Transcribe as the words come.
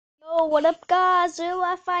Yo, what up guys, Real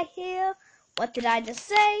Wi-Fi here. What did I just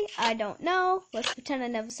say? I don't know. Let's pretend I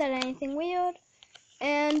never said anything weird.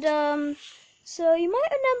 And so you might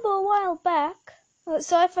remember a while back,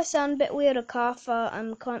 sorry if I sound a bit weird or cough,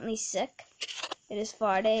 I'm currently sick. It is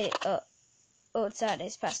Friday, it's Saturday,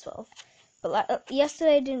 it's past 12. But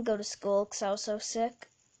yesterday I didn't go to school because I was so sick.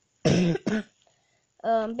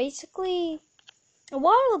 Basically, a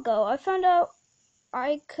while ago I found out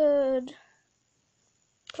I could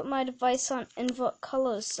put my device on invert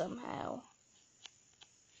colors somehow.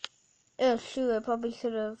 Oh shoot, I probably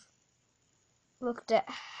should have looked at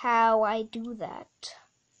how I do that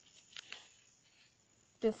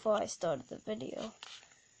before I started the video.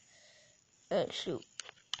 Oh shoot.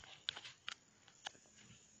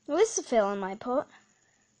 Well, this is a fail on my part.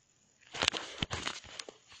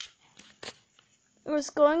 I was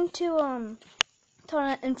going to turn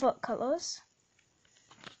on invert colors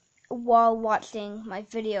while watching my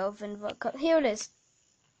video of invert colors. Here it is.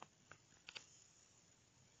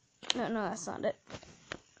 No, that's not it.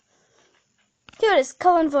 Here it is,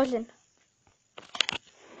 color inversion.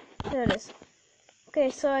 There it is.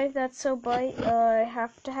 Okay, sorry if that's so bright. I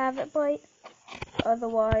have to have it bright.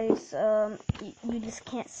 Otherwise, you just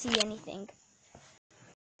can't see anything.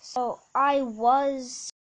 So, I was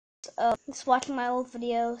just watching my old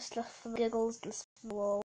videos, just for the giggles, just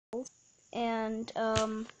for the lulz. And,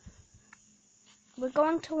 we're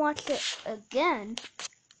going to watch it again.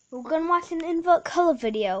 We're going to watch an invert color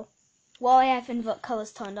video while I have invert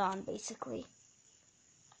colors turned on, basically.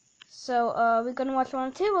 So, we're going to watch 1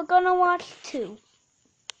 and 2. We're going to watch 2.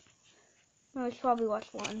 No, we should probably watch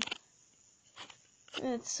 1.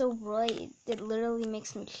 It's so bright, it literally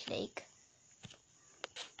makes me shake.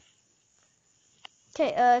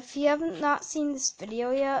 Okay, if you haven't not seen this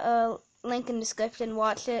video yet, link in the description,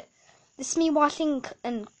 watch it. This is me watching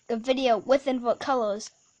a video with invert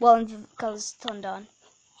colors while invert colors turned on.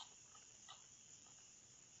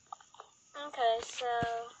 Okay, so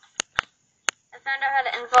I found out how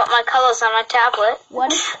to invert my colors on my tablet.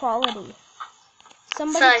 What is quality?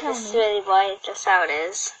 Somebody Sorry, tell this is me. really bright, just how it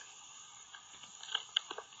is.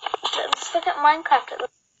 Let's look at Minecraft. It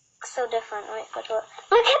looks so different. Wait, look at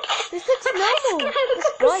this. This looks normal. Look It's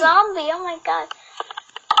at the bright. zombie. Oh my god.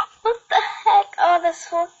 What the heck? Oh,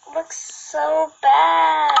 this looks so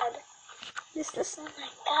bad. This looks. Oh my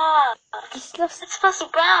god. This looks. It's supposed to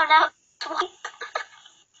be brown. Now it's white.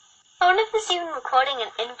 I wonder if it's even recording in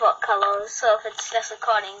invert colors, so if it's just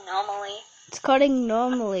recording normally. It's cutting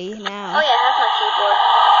normally now. Oh yeah, I have my keyboard.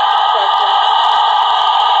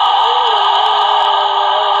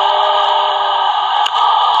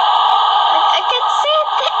 I can see it.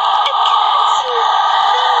 I can see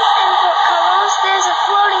things in invert colors. There's a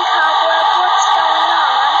floating cobweb. What's going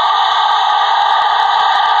on?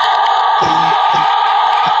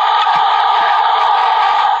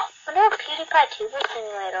 I wonder if PewDiePie Tuber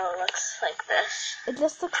Simulator looks like this. It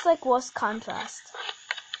just looks like worse contrast.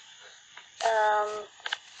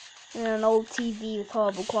 In an old TV with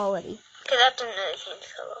horrible quality. Okay, that didn't really change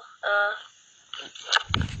color.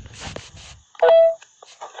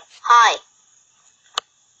 Hi.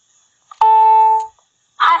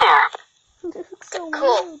 Hi there. This looks so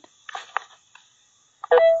Cool. weird.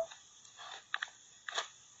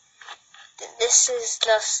 This is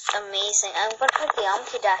just amazing. I'm gonna put the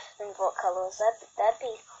dash in invert colors. That'd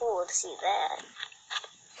be cool to see that.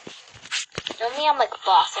 You know me, I'm like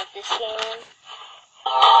boss at this game.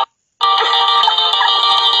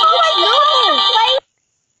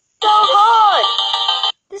 So hard.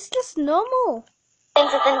 This is just normal.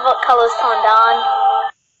 Things with invert colors turned on.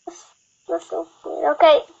 Let's go.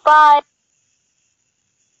 Okay, bye.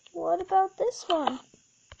 What about this one?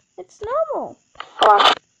 It's normal.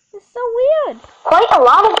 Well, It's so weird. quite a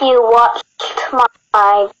lot of you watched my.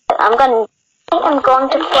 I'm going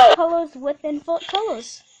to play. Colors with invert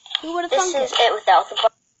colors. Who would have This thunk is it? it without the.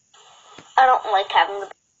 I don't like having the.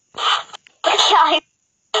 Yeah,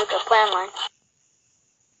 the plan line.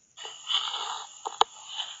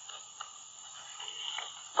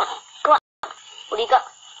 Come on. What do you got?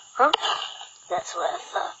 Huh? That's what I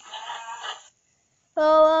thought.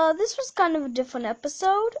 Well, this was kind of a different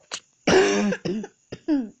episode.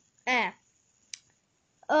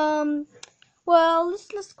 Well, this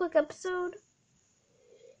is a quick episode.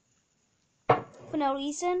 For no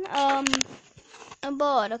reason. I'm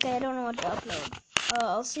bored. Okay, I don't know what to upload.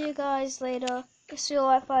 I'll see you guys later. This is Real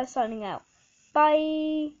Wi-Fi signing out.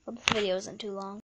 Bye. Hope this video isn't too long.